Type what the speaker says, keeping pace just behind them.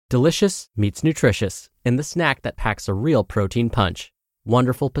Delicious meets nutritious in the snack that packs a real protein punch.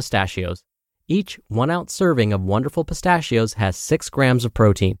 Wonderful Pistachios. Each 1-ounce serving of Wonderful Pistachios has 6 grams of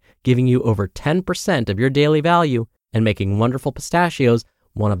protein, giving you over 10% of your daily value and making Wonderful Pistachios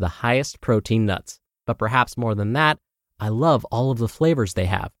one of the highest protein nuts. But perhaps more than that, I love all of the flavors they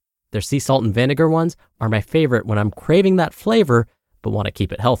have. Their sea salt and vinegar ones are my favorite when I'm craving that flavor but want to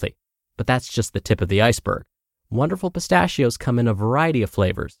keep it healthy. But that's just the tip of the iceberg. Wonderful Pistachios come in a variety of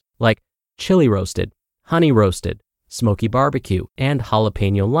flavors, like chili roasted, honey roasted, smoky barbecue, and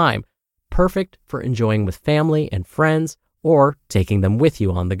jalapeno lime, perfect for enjoying with family and friends or taking them with you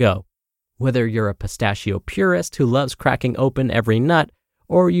on the go. Whether you're a pistachio purist who loves cracking open every nut,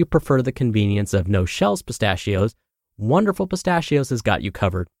 or you prefer the convenience of no-shells pistachios, Wonderful Pistachios has got you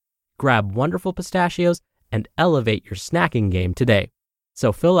covered. Grab Wonderful Pistachios and elevate your snacking game today.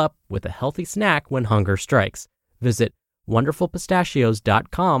 So fill up with a healthy snack when hunger strikes. Visit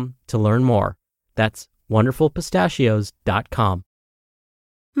wonderfulpistachios.com to learn more. That's wonderfulpistachios.com.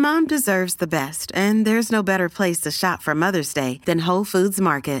 Mom deserves the best, and there's no better place to shop for Mother's Day than Whole Foods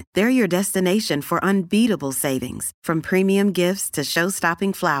Market. They're your destination for unbeatable savings, from premium gifts to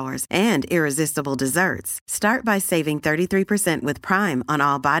show-stopping flowers and irresistible desserts. Start by saving 33% with Prime on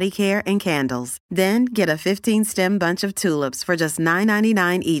all body care and candles. Then get a 15-stem bunch of tulips for just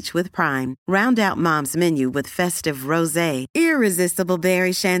 $9.99 each with Prime. Round out Mom's menu with festive rosé, irresistible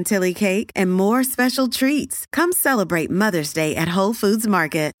berry chantilly cake, and more special treats. Come celebrate Mother's Day at Whole Foods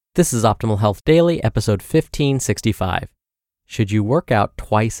Market. This is Optimal Health Daily, episode 1565. Should You Work Out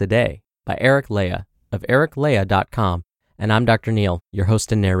Twice a Day? By Eric Leija of ericleija.com. And I'm Dr. Neil, your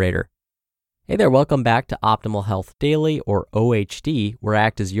host and narrator. Hey there, welcome back to Optimal Health Daily, or OHD, where I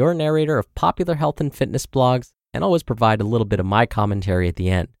act as your narrator of popular health and fitness blogs and always provide a little bit of my commentary at the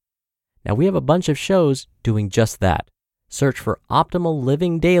end. Now, we have a bunch of shows doing just that. Search for Optimal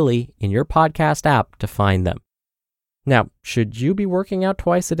Living Daily in your podcast app to find them. Now, should you be working out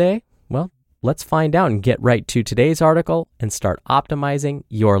twice a day? Well, let's find out and get right to today's article and start optimizing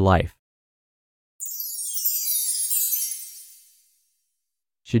your life.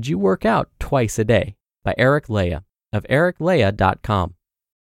 Should You Work Out Twice a Day? By Eric Leija of ericleija.com.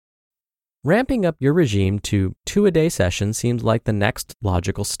 Ramping up your regime to 2-a-day sessions seems like the next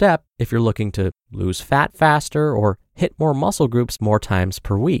logical step if you're looking to lose fat faster or hit more muscle groups more times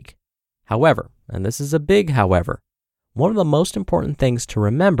per week. However, and this is a big however, one of the most important things to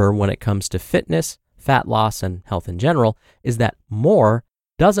remember when it comes to fitness, fat loss, and health in general is that more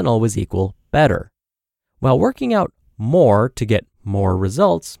doesn't always equal better. While working out more to get more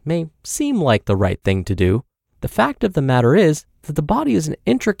results may seem like the right thing to do, the fact of the matter is that the body is an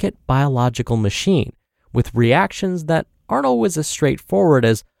intricate biological machine with reactions that aren't always as straightforward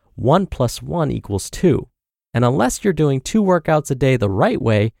as 1 + 1 = 2. And unless you're doing 2 workouts a day the right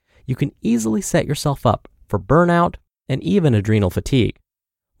way, you can easily set yourself up for burnout and even adrenal fatigue.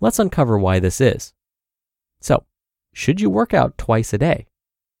 Let's uncover why this is. So, should you work out twice a day?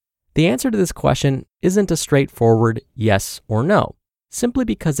 The answer to this question isn't a straightforward yes or no, simply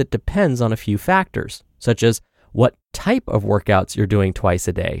because it depends on a few factors, such as what type of workouts you're doing twice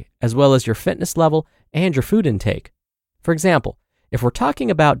a day, as well as your fitness level and your food intake. For example, if we're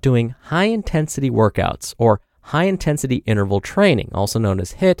talking about doing high-intensity workouts or high-intensity interval training, also known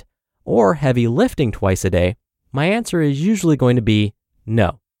as HIIT, or heavy lifting twice a day, my answer is usually going to be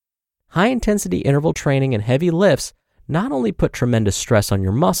no. High-intensity interval training and heavy lifts not only put tremendous stress on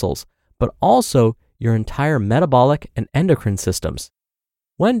your muscles, but also your entire metabolic and endocrine systems.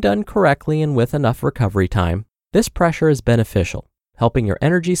 When done correctly and with enough recovery time, this pressure is beneficial, helping your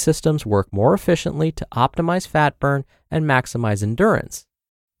energy systems work more efficiently to optimize fat burn and maximize endurance.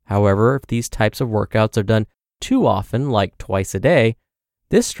 However, if these types of workouts are done too often, like twice a day,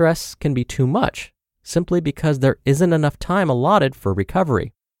 this stress can be too much, simply because there isn't enough time allotted for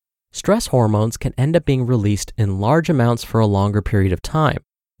recovery. Stress hormones can end up being released in large amounts for a longer period of time,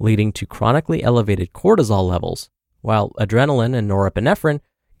 leading to chronically elevated cortisol levels, while adrenaline and norepinephrine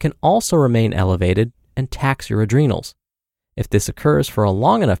can also remain elevated and tax your adrenals. If this occurs for a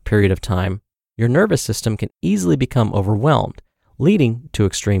long enough period of time, your nervous system can easily become overwhelmed, leading to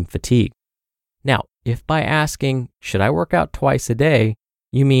extreme fatigue. Now, if by asking, should I work out twice a day,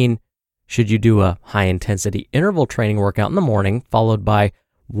 you mean, should you do a high-intensity interval training workout in the morning, followed by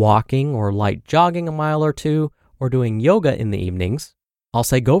walking or light jogging a mile or two, or doing yoga in the evenings, I'll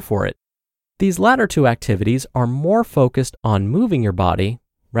say go for it. These latter two activities are more focused on moving your body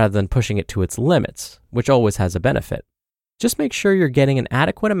rather than pushing it to its limits, which always has a benefit. Just make sure you're getting an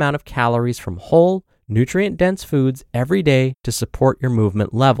adequate amount of calories from whole, nutrient-dense foods every day to support your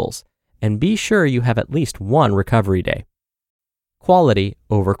movement levels, and be sure you have at least one recovery day. quality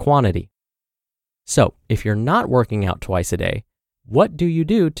over quantity. So, if you're not working out twice a day, what do you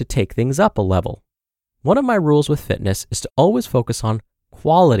do to take things up a level? One of my rules with fitness is to always focus on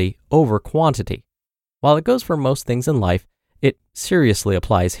quality over quantity. While it goes for most things in life, it seriously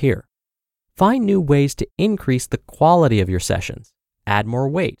applies here. Find new ways to increase the quality of your sessions. Add more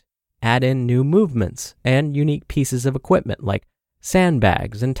weight, add in new movements and unique pieces of equipment like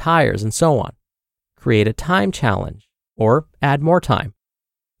sandbags and tires and so on. Create a time challenge or add more time.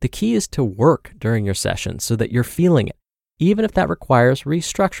 The key is to work during your sessions so that you're feeling it, even if that requires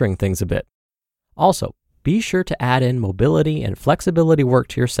restructuring things a bit. Also, be sure to add in mobility and flexibility work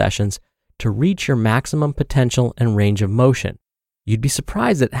to your sessions to reach your maximum potential and range of motion. You'd be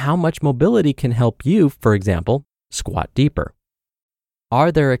surprised at how much mobility can help you, for example, squat deeper.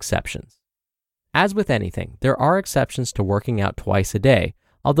 Are there exceptions? As with anything, there are exceptions to working out twice a day,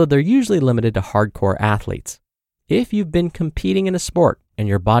 although they're usually limited to hardcore athletes. If you've been competing in a sport and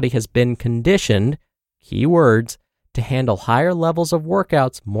your body has been conditioned, key words, to handle higher levels of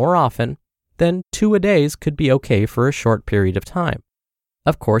workouts more often, then 2 a days could be okay for a short period of time.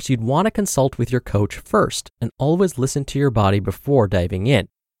 Of course, you'd want to consult with your coach first and always listen to your body before diving in.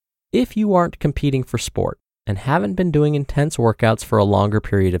 If you aren't competing for sport and haven't been doing intense workouts for a longer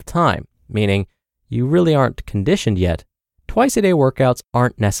period of time, meaning you really aren't conditioned yet, twice-a-day workouts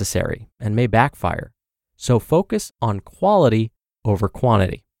aren't necessary and may backfire. So focus on quality over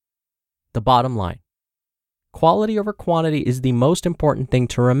quantity. The bottom line: quality over quantity is the most important thing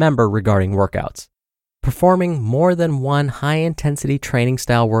to remember regarding workouts. Performing more than one high-intensity training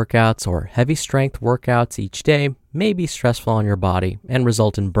style workouts or heavy strength workouts each day may be stressful on your body and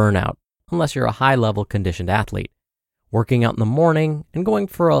result in burnout, unless you're a high-level conditioned athlete. Working out in the morning and going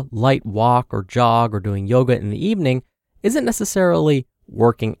for a light walk or jog or doing yoga in the evening isn't necessarily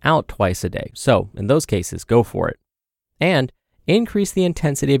working out twice a day, so in those cases, go for it. And increase the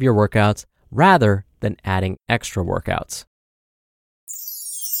intensity of your workouts rather than adding extra workouts.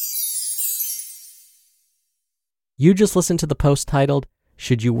 You just listened to the post titled,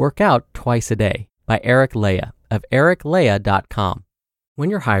 "Should You Work Out Twice a Day?" by Eric Leija of ericleija.com. When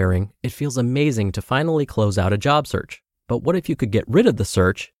you're hiring, it feels amazing to finally close out a job search. But what if you could get rid of the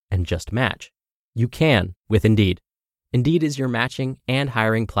search and just match? You can with Indeed. Indeed is your matching and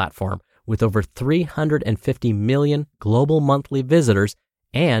hiring platform with over 350 million global monthly visitors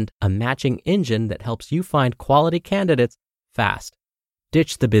and a matching engine that helps you find quality candidates fast.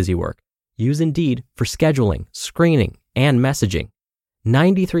 Ditch the busy work. Use Indeed for scheduling, screening, and messaging.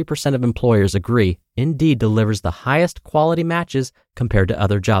 93% of employers agree Indeed delivers the highest quality matches compared to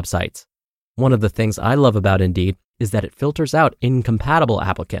other job sites. One of the things I love about Indeed is that it filters out incompatible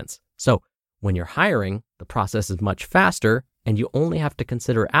applicants. So when you're hiring, the process is much faster and you only have to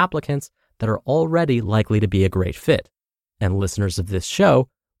consider applicants that are already likely to be a great fit. And listeners of this show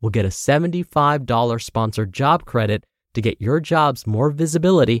will get a $75 sponsored job credit to get your jobs more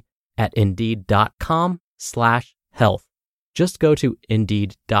visibility at Indeed.com/health. Just go to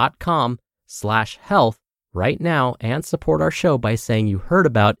Indeed.com/health right now and support our show by saying you heard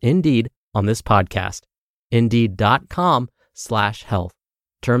about Indeed on this podcast. Indeed.com/health.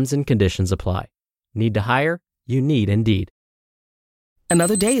 Terms and conditions apply. Need to hire? You need Indeed.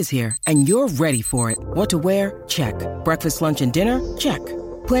 Another day is here, and you're ready for it. What to wear? Check. Breakfast, lunch, and dinner? Check.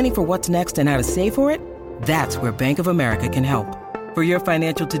 Planning for what's next and how to save for it? That's where Bank of America can help. For your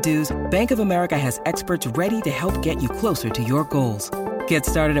financial to-dos, Bank of America has experts ready to help get you closer to your goals. Get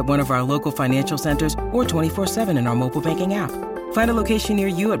started at one of our local financial centers or 24/7 in our mobile banking app. Find a location near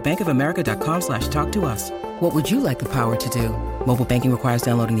you at bankofamerica.com/talktous. What would you like the power to do? Mobile banking requires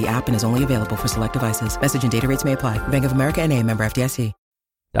downloading the app and is only available for select devices. Message and data rates may apply. Bank of America N.A., member FDIC.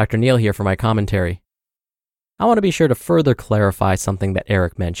 Dr. Neil here for my commentary. I want to be sure to further clarify something that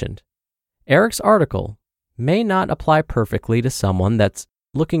Eric mentioned. Eric's article may not apply perfectly to someone that's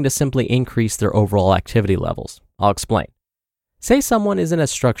looking to simply increase their overall activity levels. I'll explain. Say someone isn't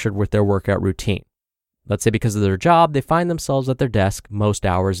as structured with their workout routine. Let's say because of their job, they find themselves at their desk most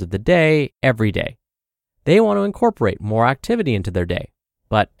hours of the day, every day. They want to incorporate more activity into their day,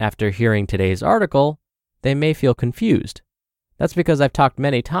 but after hearing today's article, they may feel confused. That's because I've talked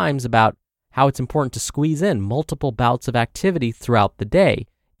many times about how it's important to squeeze in multiple bouts of activity throughout the day,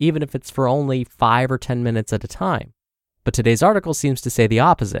 even if it's for only 5 or 10 minutes at a time. But today's article seems to say the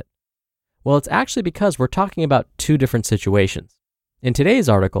opposite. Well, it's actually because we're talking about two different situations. In today's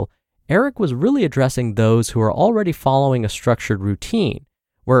article, Eric was really addressing those who are already following a structured routine,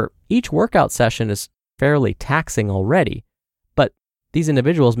 where each workout session is fairly taxing already, but these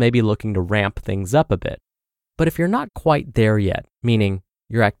individuals may be looking to ramp things up a bit. But if you're not quite there yet, meaning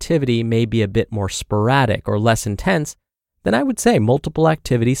your activity may be a bit more sporadic or less intense, then I would say multiple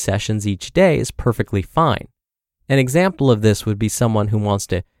activity sessions each day is perfectly fine. An example of this would be someone who wants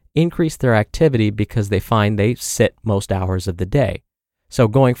to increase their activity because they find they sit most hours of the day. So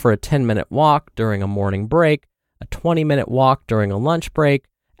going for a 10-minute walk during a morning break, a 20-minute walk during a lunch break,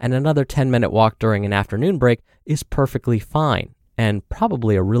 and another 10-minute walk during an afternoon break is perfectly fine and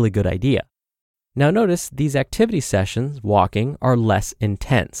probably a really good idea. Now notice these activity sessions, walking, are less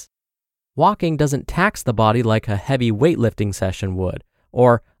intense. Walking doesn't tax the body like a heavy weightlifting session would,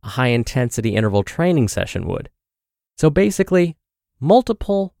 or a high-intensity interval training session would. So basically,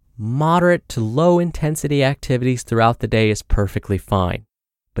 multiple moderate to low-intensity activities throughout the day is perfectly fine.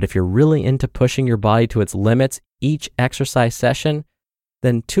 But if you're really into pushing your body to its limits each exercise session,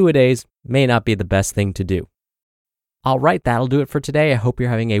 then 2-a-days may not be the best thing to do. All right, that'll do it for today. I hope you're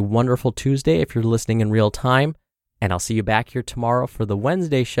having a wonderful Tuesday if you're listening in real time, and I'll see you back here tomorrow for the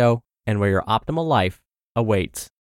Wednesday show and where your optimal life awaits.